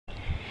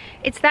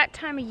It's that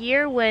time of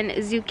year when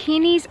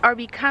zucchinis are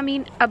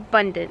becoming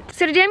abundant.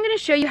 So today I'm going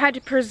to show you how to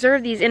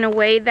preserve these in a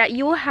way that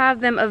you will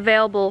have them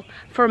available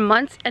for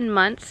months and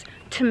months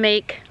to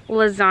make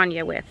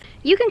lasagna with.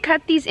 You can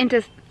cut these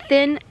into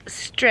thin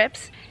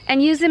strips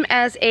and use them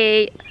as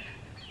a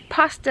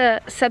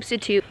pasta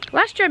substitute.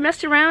 Last year I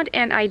messed around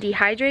and I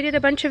dehydrated a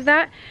bunch of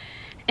that,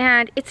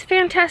 and it's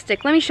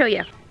fantastic. Let me show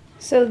you.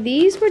 So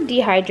these were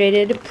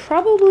dehydrated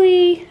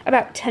probably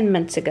about 10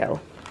 months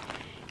ago,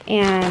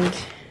 and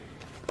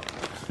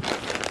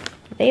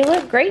they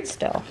look great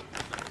still.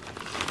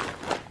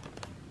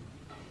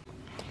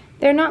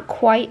 They're not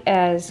quite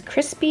as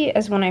crispy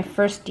as when I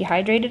first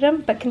dehydrated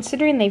them, but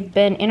considering they've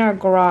been in our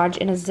garage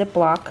in a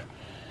Ziploc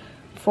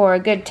for a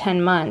good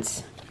 10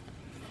 months,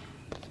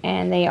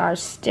 and they are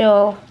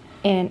still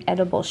in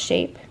edible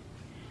shape,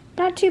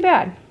 not too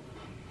bad.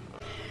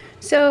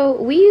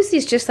 So we use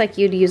these just like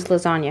you'd use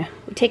lasagna.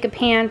 We take a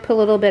pan, put a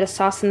little bit of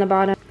sauce in the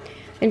bottom,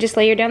 and just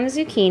layer down the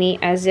zucchini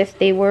as if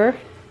they were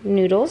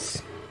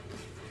noodles.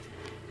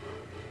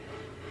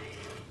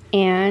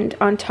 And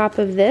on top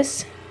of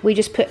this, we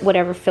just put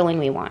whatever filling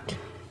we want.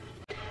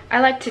 I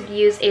like to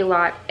use a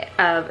lot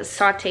of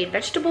sauteed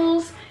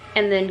vegetables,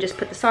 and then just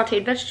put the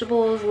sauteed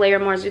vegetables, layer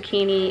more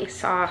zucchini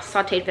sauce,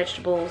 sauteed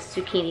vegetables,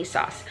 zucchini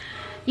sauce.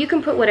 You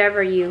can put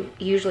whatever you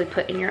usually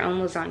put in your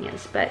own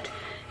lasagnas, but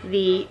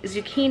the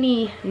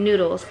zucchini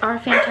noodles are a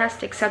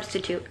fantastic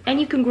substitute,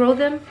 and you can grow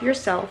them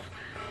yourself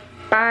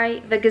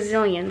by the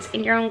gazillions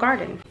in your own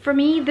garden. For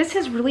me, this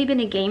has really been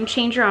a game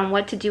changer on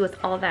what to do with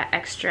all that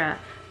extra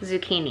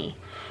zucchini.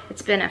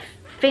 It's been a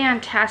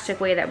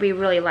fantastic way that we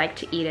really like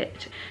to eat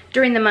it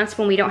during the months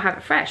when we don't have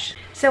it fresh.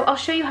 So I'll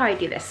show you how I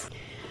do this.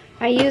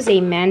 I use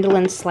a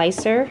mandolin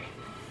slicer,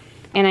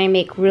 and I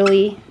make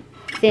really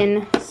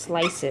thin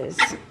slices.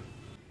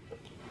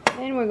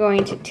 Then we're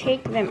going to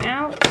take them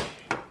out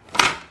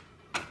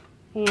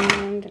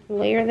and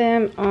layer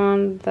them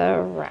on the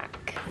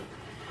rack.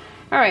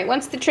 Alright,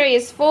 once the tray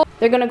is full,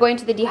 they're going to go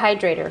into the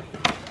dehydrator.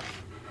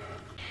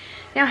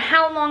 Now,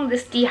 how long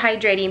this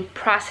dehydrating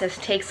process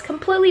takes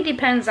completely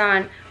depends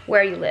on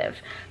where you live.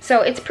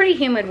 So it's pretty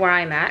humid where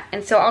I'm at,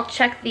 and so I'll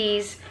check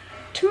these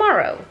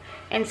tomorrow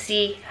and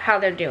see how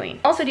they're doing.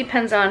 Also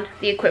depends on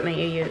the equipment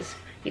you use.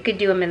 You could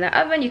do them in the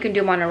oven, you can do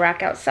them on a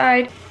rack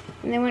outside,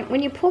 and then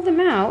when you pull them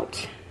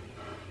out,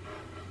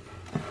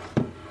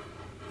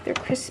 they're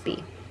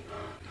crispy.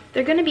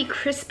 They're gonna be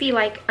crispy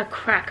like a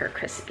cracker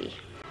crispy.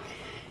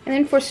 And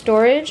then for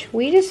storage,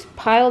 we just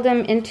piled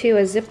them into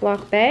a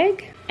Ziploc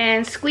bag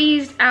and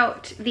squeezed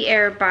out the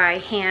air by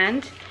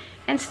hand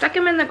and stuck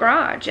them in the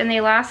garage, and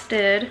they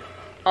lasted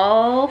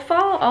all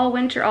fall, all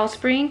winter, all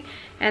spring,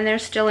 and they're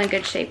still in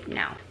good shape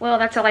now. Well,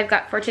 that's all I've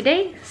got for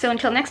today, so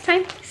until next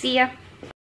time, see ya.